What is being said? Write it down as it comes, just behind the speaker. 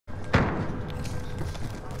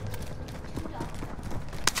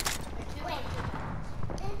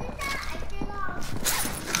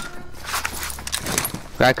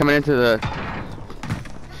Guy coming into the.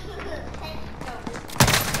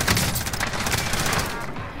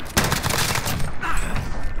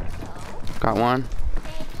 Got one.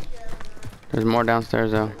 There's more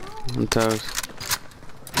downstairs though. I'm toes.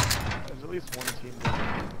 There's at least one team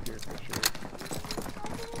down here for sure.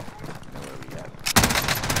 I know where we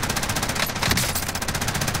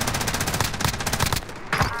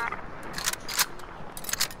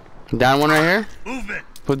at. Down one right here. Movement.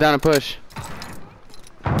 Put down and push.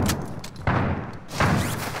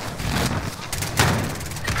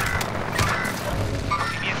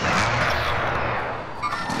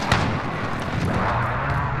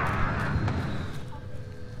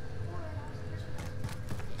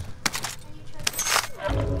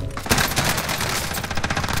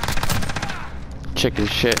 Chicken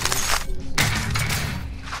shit.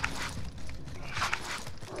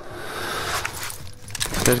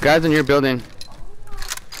 There's guys in your building.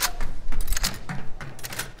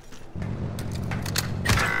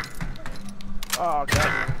 Oh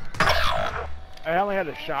god. I only had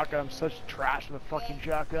a shotgun. I'm such trash with a fucking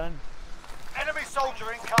shotgun. Enemy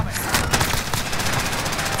soldier incoming.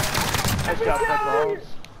 I just got balls.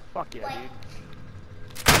 Fuck yeah, dude.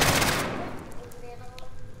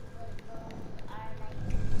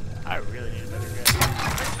 I really need a better gun.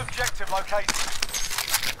 Fixed objective located.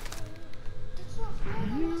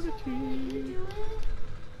 Unity.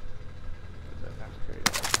 That's crazy.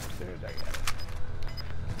 Upstairs, I got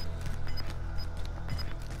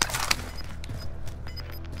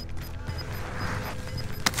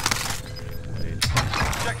it.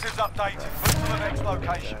 Objectives updated. Move to the next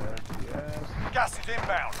location. Yes. Gas is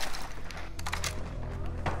inbound.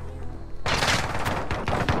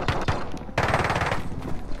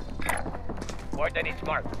 Coordinates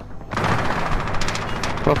marked.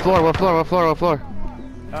 What floor? What floor? What floor? What floor?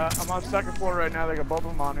 I'm on second floor right now. They got both of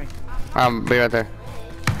them on me. Be right there.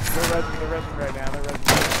 They're resing right now. They're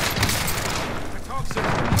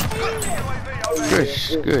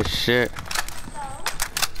resing. Good shit.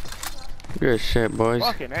 Good shit, boys.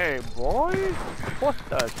 Fucking A, boy. What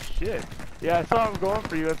the shit? Yeah, I saw him going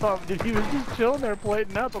for you. I saw him. Dude, he was just chilling there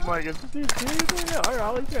plating up. I'm like, is this dude serious? Yeah, alright,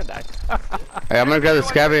 Ollie's gonna die. Hey, I'm gonna grab the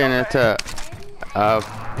scabby and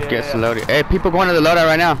get some loading. Hey, people going to the loadout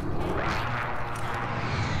right now.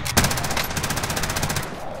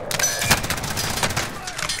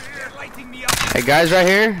 Hey, guys, right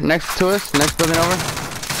here, next to us, next building over.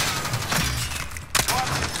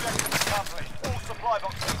 All supply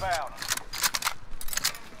boxes found.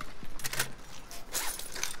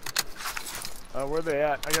 Where they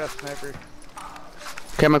at? I got a sniper.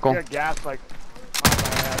 Chemical. I got gas like on my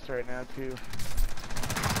ass right now too.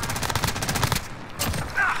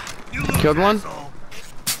 Killed one.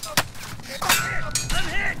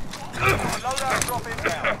 Loadout drop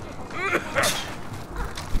inbound.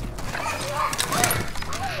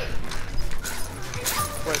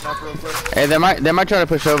 Wait, not real quick. Hey, they might try to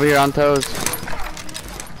push over here on toes.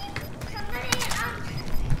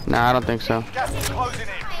 Nah, I don't think so. Gas is closing in.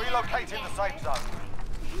 Relocating the safe zone.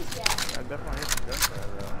 I definitely hear some gunfire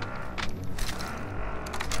though.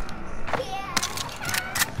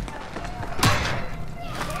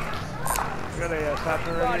 Got a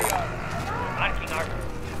satchel ready. Marking our.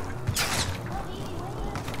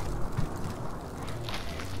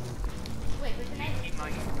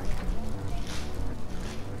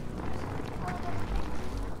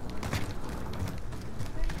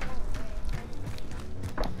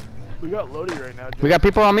 We got Lodi right now. We got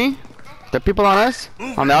people on me. The people on us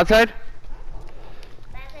on the outside.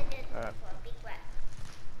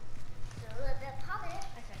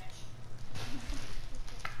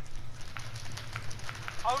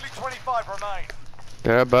 Only 25 remain.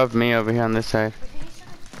 They're above me over here on this side.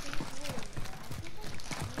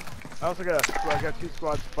 I also got two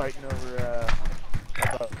squads fighting over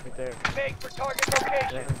about right there. Make for target They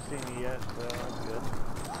location. haven't seen me yet, so that's good.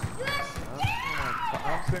 I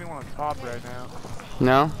don't see anyone on top right now.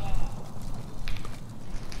 No.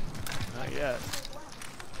 Not yet.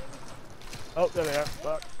 Oh, there they are.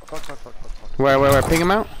 Fuck. Where? Ping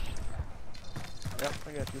him out. Yep,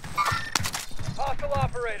 I got you. Hostile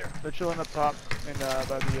operator. They're chilling up top and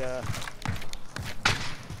by the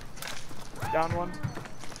down one.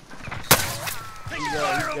 He's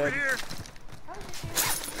dead. Here.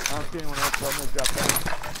 I don't see anyone else, so I'm gonna drop down.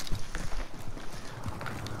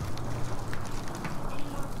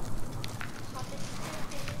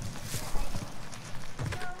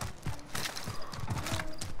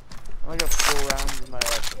 I got 4 rounds in my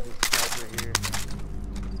sniper here.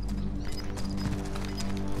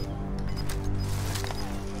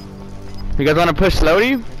 You guys want to push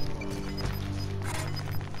Lodi?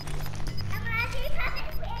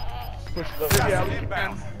 Yeah, we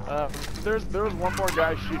Inbound. there was one more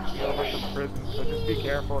guy shooting you over from prison, so just be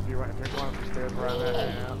careful if you're going up the stairs around that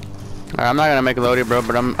right now. Alright, I'm not gonna make a loadie, bro,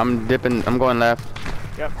 but I'm dipping. I'm going left.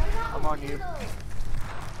 Yep, I'm on you.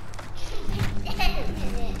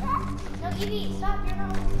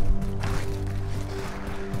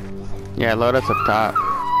 Yeah, load us up top. I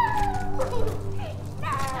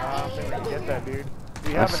don't think we can get that, dude.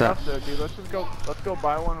 We have That's enough though, dude. Let's go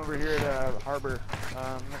buy one over here at Harbor.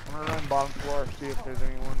 I'm gonna run bottom floor, see if there's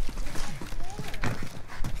anyone.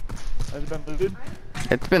 Has it been looted?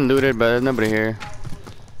 It's been looted, but there's nobody here.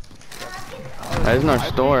 There's no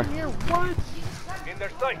store. Here, what? In their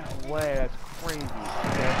sight. No way, that's crazy.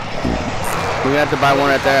 Okay. We have to buy one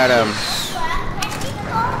right there at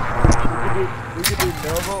We could do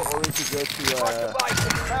Nova, or we could go to Bounty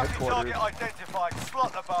headquarters. target identified.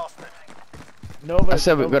 Slot the bastard. Nova. I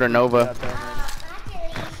said we go to Nova.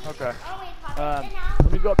 Okay.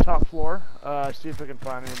 Let me go up top floor. See if we can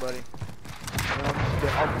find anybody. And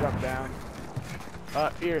I'll drop down.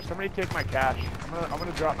 Here, somebody take my cash. I'm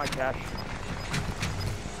gonna drop my cash.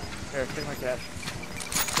 Here, take my cash.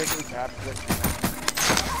 Take the cash.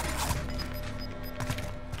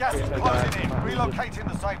 Gas is closing in. Relocating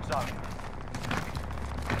the safe zone.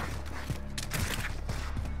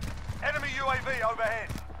 Enemy UAV overhead.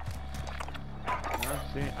 I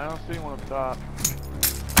don't see anyone up top.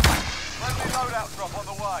 Friendly loadout drop on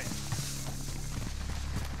the way.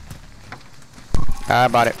 I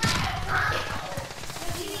bought it.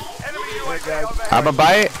 Enemy Alright, UAV guys. overhead. I'm gonna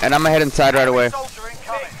buy it, and I'm gonna head inside right away. Soldier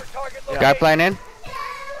incoming. Guy flying in.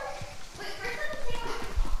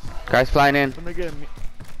 Guys flying in. I'm gonna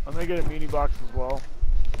get a mini box as well.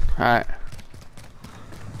 Alright.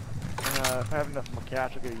 And if I have enough of my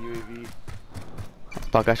cash, I'll get a UAV.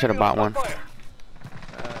 Fuck, I should have bought one.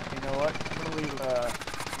 You know what? I'm gonna leave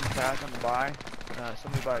cash on the buy.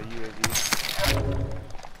 Somebody buy a UAV.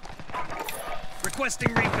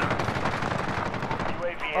 Requesting recon.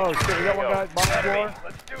 Oh shit, we got one guy bottom floor.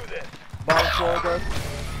 Let's do this. Bottom floor, guys.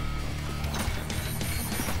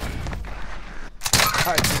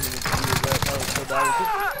 I didn't even see that. That was so bad.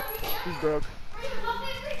 He's broke.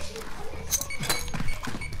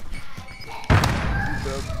 He's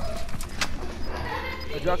broke.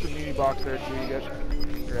 I dropped a mini box there too. You guys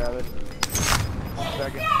can grab it. 1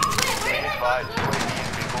 second.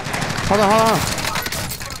 Hold on.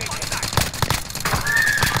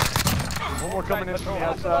 One more coming in from the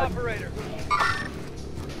outside. Operator.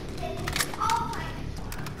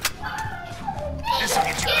 This'll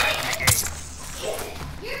get you back in the game.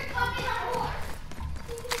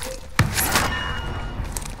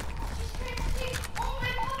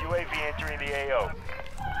 UAV entering the AO.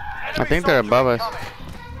 I think they're above us.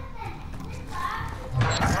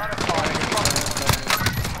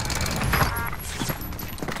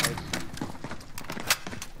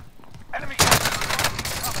 Enemy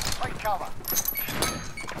take cover.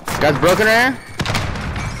 Guys broken right here?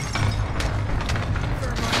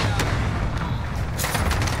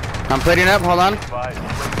 I'm plating up, hold on. I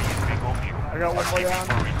got one more down.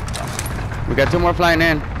 We got 2 more flying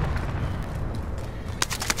in. I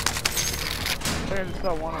think I just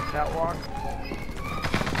saw one on catwalk.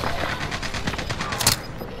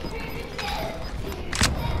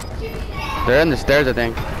 They're in the stairs, I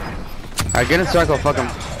think. Alright, get in circle, fuck them.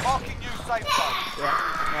 Marking new safe zone. Yeah,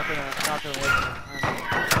 not gonna listen.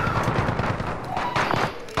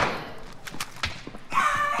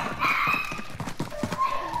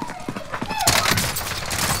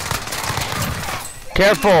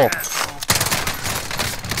 Careful!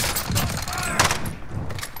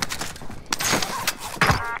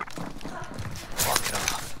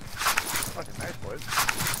 Fucking nice, boys.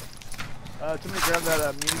 Somebody grab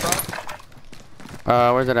that mini box.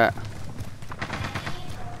 Where's it at?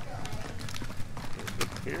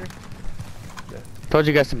 Here. Told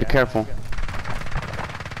you guys to be careful.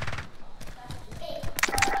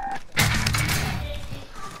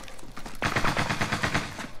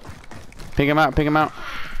 Pick him out, pick him out.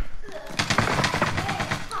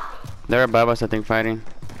 They're above us, I think, fighting.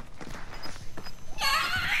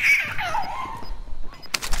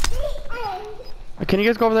 Can you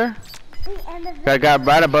guys go over there? Got a guy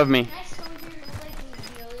right above me.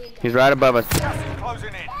 He's right above us.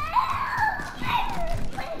 Closing in.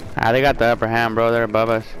 Ah, they got the upper hand, bro. They're above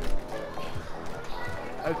us.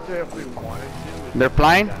 I'd say if we wanted to. They're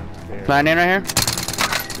flying? Downstairs. Flying in right here?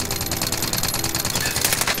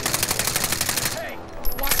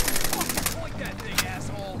 Point that thing,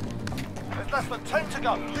 asshole. There's less than 10 to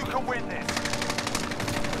go. You can win this.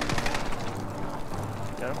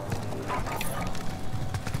 Yeah.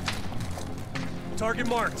 Target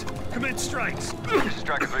marked. Commence strikes.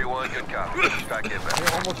 Striker 3-1, good copy. Strike inbound.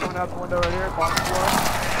 They're almost coming out the window right here, bottom floor.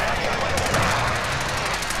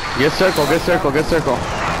 Get circle, get circle, get circle.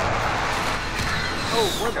 Oh,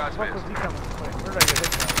 where the fuck was he coming from? Wait, where did I get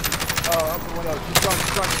hit from? Oh, up the window. He's run.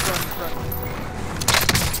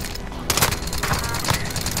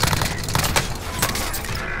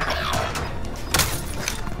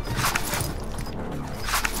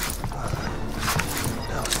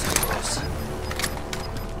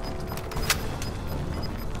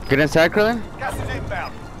 Get inside, Krillin. Gas is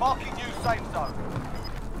inbound. Marking new safe zone.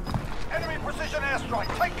 Enemy precision airstrike.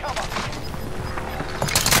 Take cover.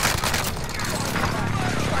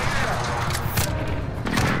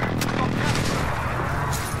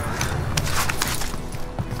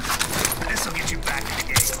 This'll get you back in the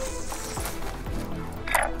game.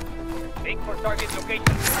 Make for target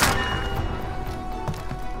location.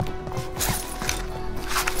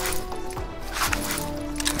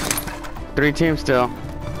 3 teams still.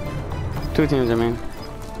 2 teams, I mean.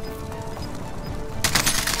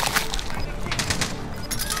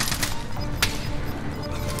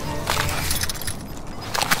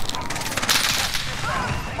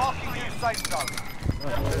 Marking new safe zone.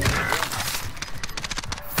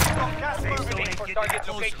 Got gas Safe moving zone in. ain't for getting target any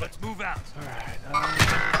closer. location. Let's move out.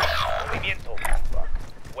 Movimiento.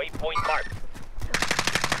 Waypoint marked.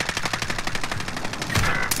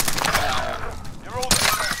 You're all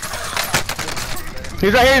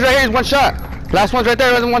He's right here, he's one shot. Last one's right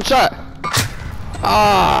there, wasn't one shot.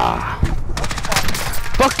 Ah.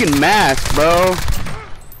 Fucking mask, bro.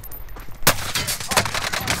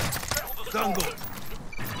 Gun goes.